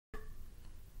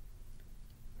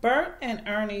Bert and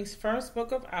Ernie's First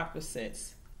Book of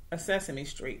Opposites, a Sesame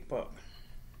Street book.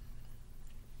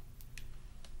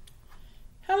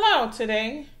 Hello,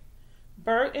 today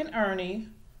Bert and Ernie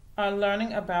are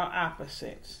learning about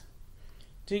opposites.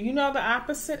 Do you know the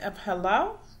opposite of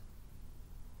hello?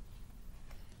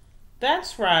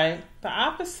 That's right, the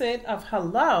opposite of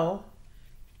hello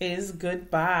is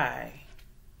goodbye.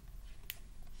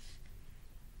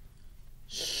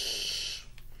 Shh.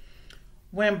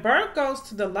 When Bert goes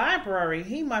to the library,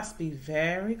 he must be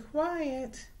very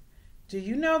quiet. Do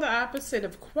you know the opposite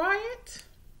of quiet?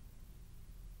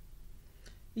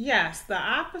 Yes, the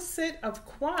opposite of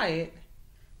quiet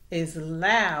is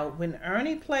loud. When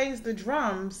Ernie plays the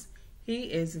drums,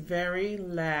 he is very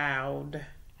loud.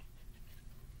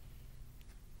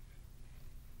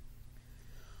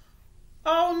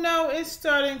 Oh no, it's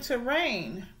starting to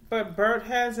rain, but Bert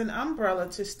has an umbrella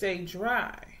to stay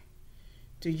dry.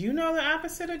 Do you know the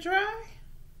opposite of dry?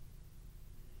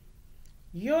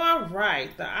 You're right.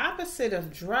 The opposite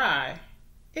of dry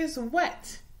is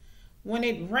wet. When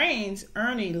it rains,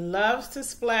 Ernie loves to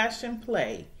splash and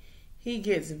play. He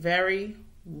gets very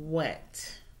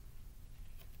wet.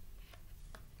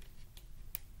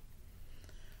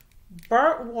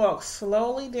 Bert walks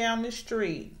slowly down the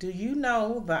street. Do you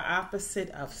know the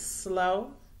opposite of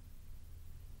slow?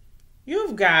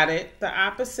 You've got it. The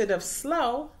opposite of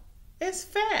slow is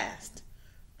fast.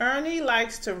 Ernie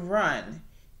likes to run.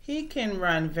 He can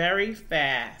run very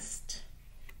fast.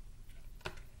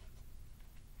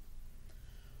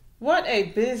 What a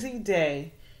busy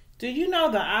day. Do you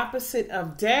know the opposite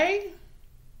of day?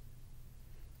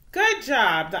 Good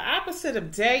job. The opposite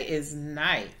of day is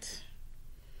night.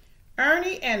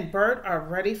 Ernie and Bert are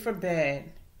ready for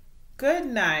bed. Good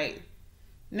night.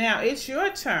 Now it's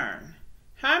your turn.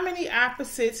 How many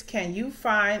opposites can you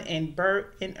find in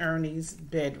Bert and Ernie's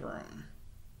bedroom?